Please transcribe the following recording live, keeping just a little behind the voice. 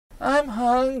I'm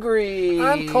hungry.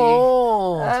 I'm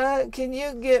cold. Can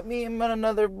you get me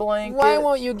another blanket? Why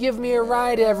won't you give me a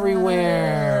ride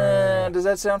everywhere? Does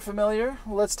that sound familiar?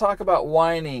 Let's talk about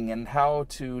whining and how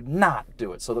to not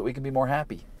do it so that we can be more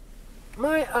happy.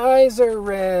 My eyes are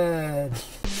red.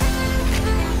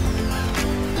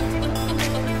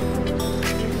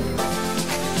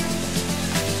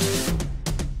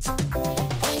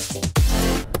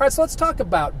 All right, so let's talk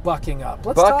about bucking up.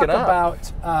 Let's talk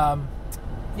about,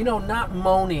 not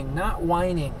moaning, not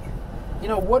whining.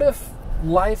 What if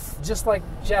life, just like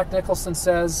Jack Nicholson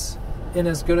says in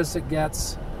As Good as It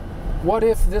Gets, what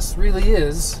if this really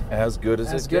is as good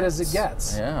as it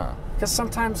gets? Yeah. Because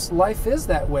sometimes life is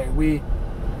that way. We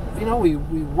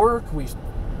work, we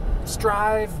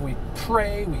strive, we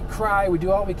pray, we cry, we do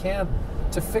all we can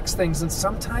to fix things, and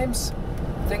sometimes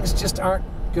things just aren't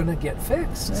going to get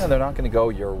fixed. Yeah, they're not going to go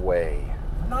your way.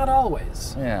 Not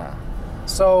always. Yeah.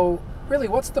 So, really,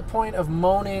 what's the point of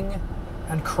moaning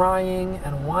and crying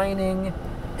and whining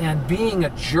and being a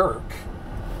jerk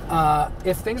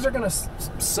if things are going to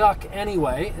suck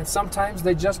anyway, and sometimes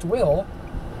they just will,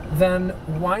 then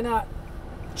why not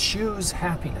choose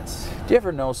happiness? Do you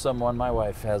ever know someone? My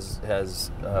wife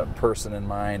has a person in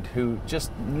mind who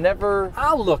just never.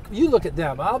 You look at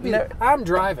them. I'm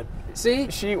driving. See,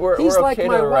 we're he's okay like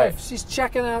my wife. Right. She's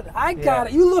checking out. I got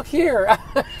it. You look here.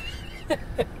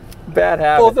 Bad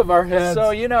habit. Both of our heads.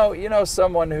 So you know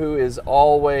someone who is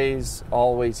always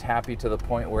happy to the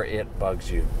point where it bugs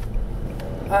you.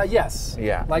 Yes.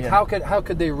 Yeah. Like how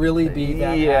could they really be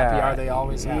that happy? Are they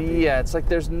always happy? Yeah. It's like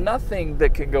there's nothing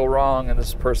that can go wrong in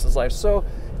this person's life. So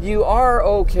you are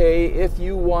okay if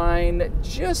you whine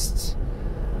just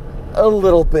a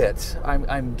little bit.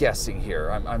 I'm guessing here.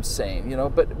 I'm saying,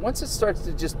 but once it starts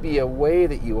to just be a way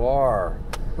that you are.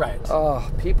 Right. Oh,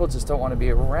 people just don't want to be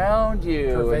around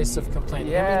you. Pervasive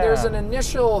complaining. Yeah. I mean, there's an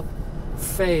initial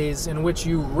phase in which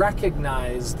you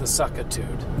recognize the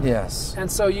suckitude. Yes. And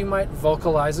so you might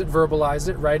vocalize it, verbalize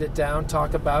it, write it down,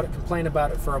 talk about it, complain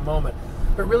about it for a moment.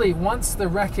 But really, once the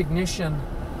recognition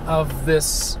of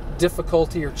this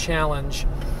difficulty or challenge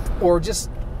or just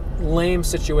lame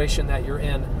situation that you're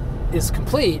in is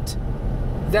complete,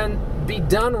 then be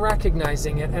done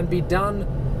recognizing it and be done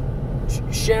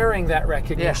sharing that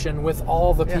recognition with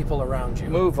all the people around you.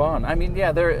 Move on. I mean,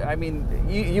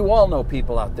 you all know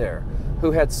people out there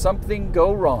who had something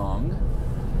go wrong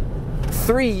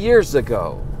 3 years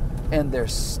ago, and they're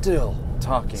still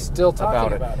talking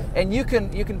about it. And you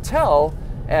can tell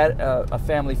at a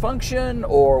family function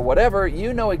or whatever,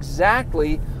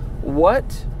 exactly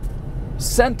what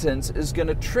sentence is going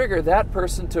to trigger that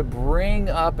person to bring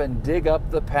up and dig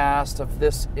up the past of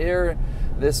this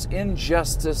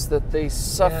injustice that they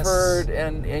suffered.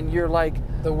 Yes. And you're like,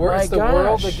 the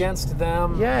world against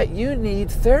them. Yeah, you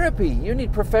need therapy. You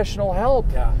need professional help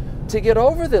to get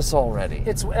over this already.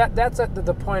 That's at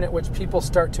the point at which people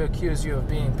start to accuse you of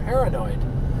being paranoid,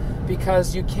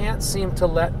 because you can't seem to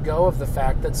let go of the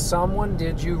fact that someone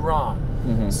did you wrong.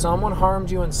 Mm-hmm. Someone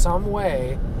harmed you in some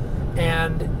way,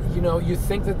 and you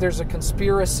think that there's a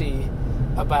conspiracy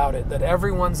about it, that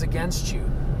everyone's against you.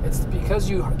 It's because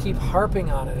you keep harping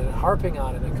on it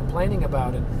and complaining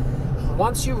about it.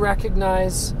 Once you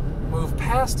recognize, move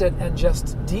past it, and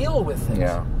just deal with it.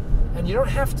 Yeah. And you don't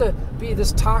have to be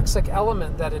this toxic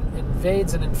element that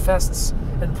invades and infests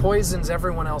and poisons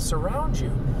everyone else around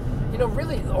you.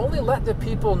 Really only let the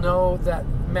people know that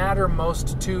matter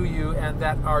most to you and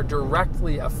that are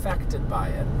directly affected by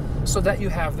it, so that you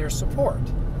have their support.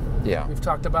 Yeah. We've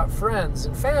talked about friends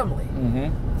and family.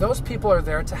 Mm-hmm. Those people are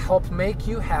there to help make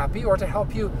you happy, or to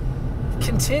help you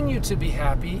continue to be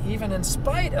happy, even in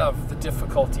spite of the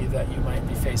difficulty that you might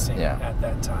be facing at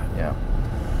that time. Yeah.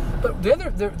 But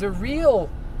the real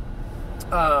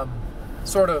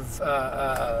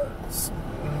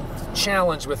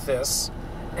challenge with this,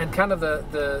 and kind of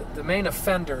the main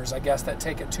offenders, I guess, that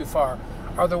take it too far,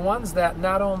 are the ones that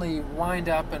not only wind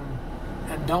up and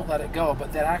don't let it go,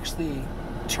 but that actually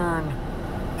turn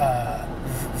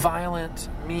violent,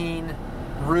 mean,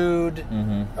 rude,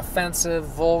 offensive,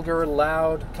 vulgar,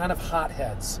 loud, kind of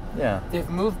hotheads. Yeah. They've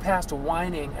moved past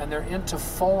whining, and they're into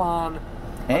full-on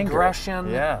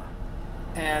aggression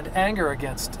and anger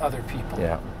against other people.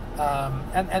 Yeah.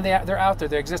 And they're out there.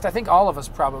 They exist. I think all of us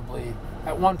probably,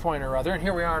 at one point or other, and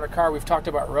here we are in a car, we've talked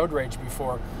about road rage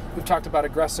before. We've talked about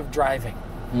aggressive driving,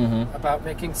 about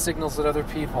making signals at other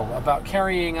people, about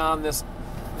carrying on this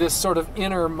sort of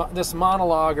this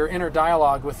monologue or inner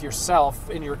dialogue with yourself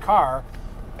in your car,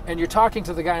 and you're talking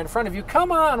to the guy in front of you.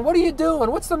 Come on, what are you doing?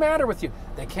 What's the matter with you?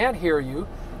 They can't hear you.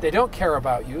 They don't care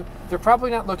about you. They're probably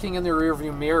not looking in the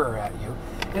rearview mirror at you.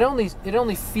 It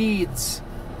only feeds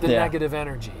the negative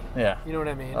energy. Yeah. You know what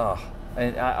I mean? Oh,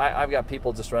 and I've got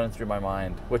people just running through my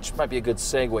mind, which might be a good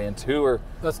segue into who are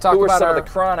Let's talk about some our, of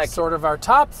the chronic, sort of our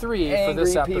top 3 for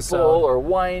this angry episode. people or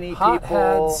whiny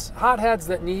people. Hotheads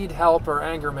that need help or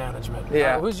anger management.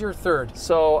 Yeah. Who's your third?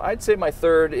 So I'd say my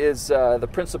third is the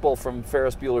principal from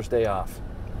Ferris Bueller's Day Off.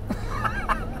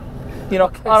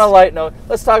 On a light note,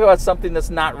 let's talk about something that's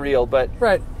not real, but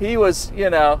he was,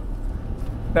 now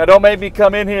don't make me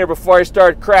come in here before I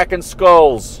start cracking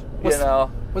skulls,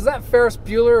 Was that Ferris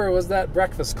Bueller or was that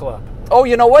Breakfast Club? Oh,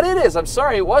 you know what it is? I'm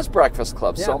sorry, it was Breakfast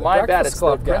Club, Yeah, so the my bad. Breakfast It's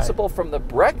Club the guy. principal from the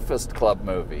Breakfast Club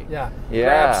movie. Yeah. Yeah.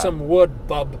 Grab some wood,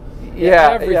 bub.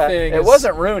 Yeah, Everything. It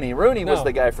wasn't Rooney. Rooney was No.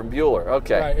 the guy from Bueller.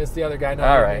 Okay. Right, it's the other guy. Not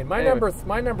All Rooney. right. My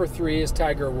Anyway. number 3 is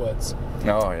Tiger Woods.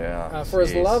 Oh, yeah. For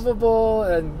as Jeez. lovable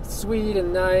and sweet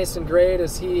and nice and great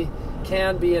as he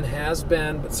can be and has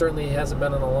been, but certainly he hasn't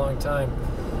been in a long time,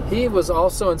 he was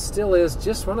also and still is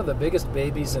just one of the biggest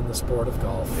babies in the sport of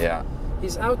golf. Yeah.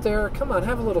 He's out there. Come on,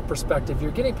 have a little perspective. You're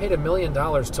getting paid $1 million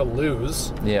to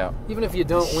lose. Yeah. Even if you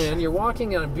don't win, you're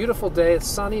walking on a beautiful day. It's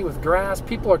sunny with grass.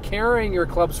 People are carrying your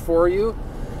clubs for you,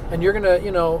 and you're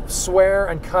gonna, swear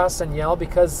and cuss and yell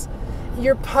because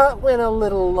your putt went a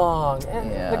little long.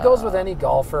 And it goes with any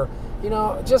golfer.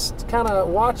 Just kind of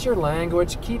watch your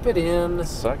language, keep it in,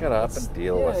 Suck it up and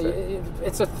deal with it.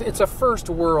 It's a first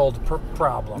world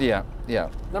problem. Yeah. Yeah.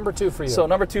 Number 2 for you. So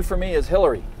number 2 for me is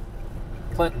Hillary.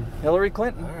 Clinton. Hillary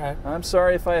Clinton. All right. I'm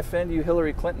sorry if I offend you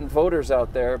Hillary Clinton voters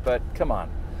out there, but come on.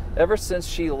 Ever since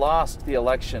she lost the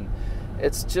election,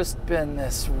 it's just been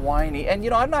this whiny. And,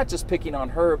 I'm not just picking on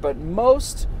her, but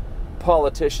most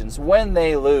politicians, when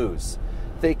they lose,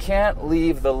 they can't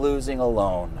leave the losing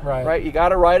alone. Right? You got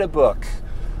to write a book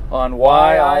on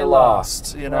why I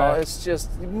lost. It's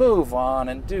just move on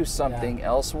and do something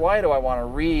else. Why do I want to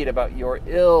read about your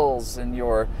ills and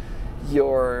your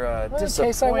disappointments? In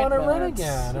case I want to run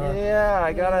again.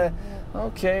 I gotta.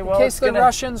 Okay, well, in case the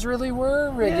Russians really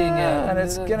were rigging it, and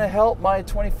it's gonna help my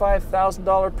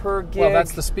 $25,000 per gig. Well,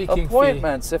 that's the speaking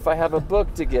appointments if I have a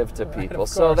book to give to people.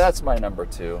 So that's my number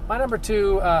 2. My number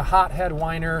 2, hothead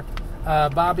whiner,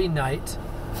 Bobby Knight,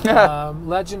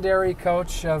 legendary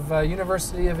coach of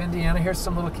University of Indiana. Here's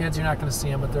some little kids. You're not going to see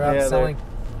them, but they're out selling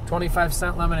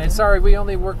 25-cent lemonade. Sorry, we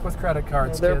only work with credit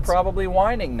cards, They're kids. probably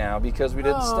whining now because we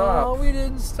didn't stop. Oh, we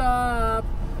didn't stop.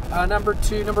 Number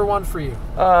 1 for you.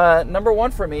 Number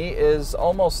 1 for me is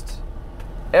almost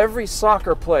every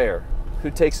soccer player who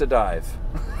takes a dive.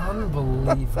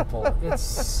 Unbelievable. It's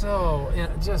so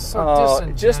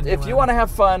disingenuous. Just if you want to have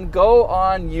fun, go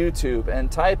on YouTube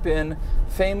and type in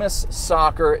famous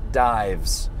soccer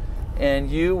dives, and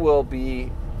you will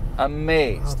be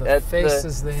amazed at the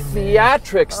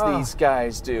theatrics these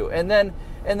guys do. And then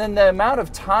the amount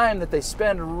of time that they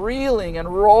spend reeling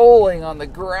and rolling on the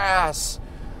grass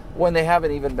when they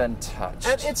haven't even been touched.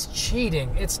 And it's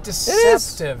cheating. It's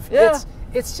deceptive. It is.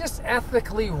 Yeah. It's just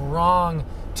ethically wrong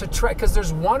to try, because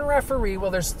there's one referee,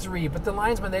 well, there's 3, but the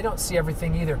linesmen, they don't see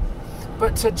everything either.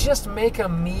 But to just make a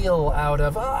meal out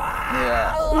of, what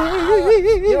I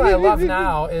love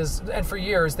now is, and for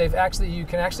years, you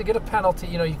can actually get a penalty,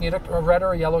 you can get a red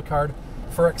or a yellow card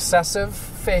for excessive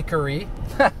fakery.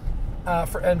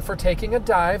 For taking a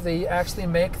dive, they actually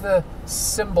make the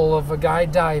symbol of a guy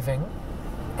diving,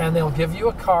 and they'll give you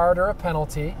a card or a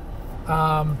penalty.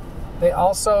 They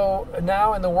also,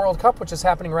 now in the World Cup, which is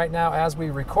happening right now as we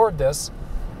record this,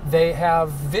 they have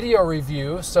video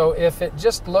review. So if it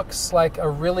just looks like a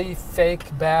really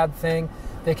fake, bad thing,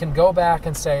 they can go back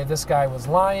and say, this guy was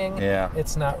lying,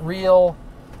 it's not real,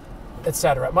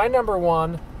 etc. My number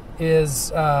 1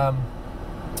 is,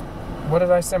 what did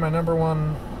I say my number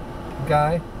 1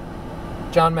 guy?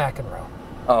 John McEnroe.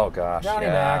 Oh, gosh. Johnny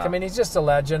Mac. I mean, he's just a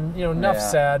legend. Enough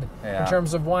said. In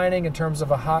terms of whining, in terms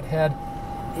of a hothead.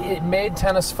 It made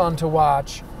tennis fun to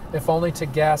watch, if only to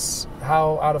guess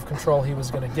how out of control he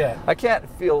was going to get. I can't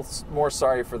feel more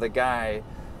sorry for the guy,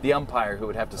 the umpire, who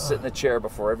would have to sit in the chair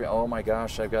before every. Oh my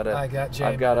gosh, I've got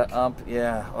to ump.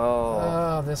 Yeah.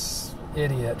 Oh, this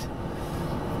idiot.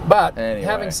 But anyway.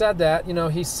 Having said that,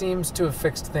 he seems to have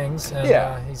fixed things,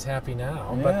 and he's happy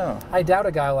now. But I doubt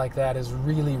a guy like that is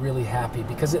really, really happy,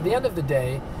 because at the end of the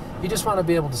day, you just want to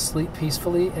be able to sleep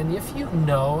peacefully. And if you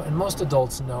know, and most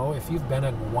adults know, if you've been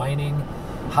a whining,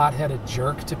 hot-headed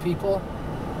jerk to people,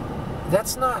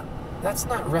 that's not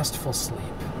restful sleep.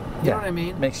 You know what I mean?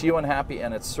 It makes you unhappy,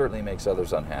 and it certainly makes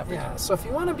others unhappy. Yeah, so if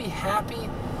you want to be happy,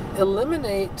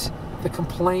 eliminate the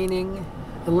complaining,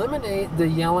 eliminate the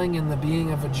yelling and the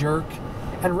being of a jerk,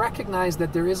 and recognize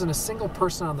that there isn't a single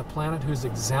person on the planet who's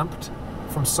exempt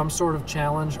from some sort of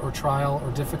challenge or trial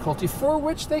or difficulty for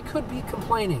which they could be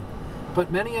complaining.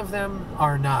 but many of them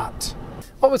are not.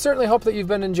 Well, we certainly hope that you've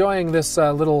been enjoying this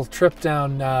little trip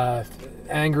down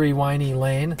angry, whiny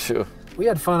lane. Phew. We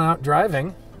had fun out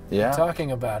driving. Yeah.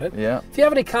 Talking about it. Yeah. If you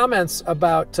have any comments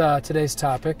about today's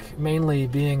topic, mainly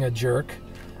being a jerk,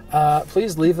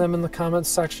 please leave them in the comments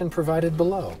section provided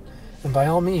below. And by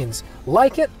all means,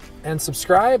 like it and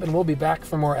subscribe, and we'll be back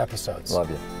for more episodes. Love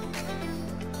you.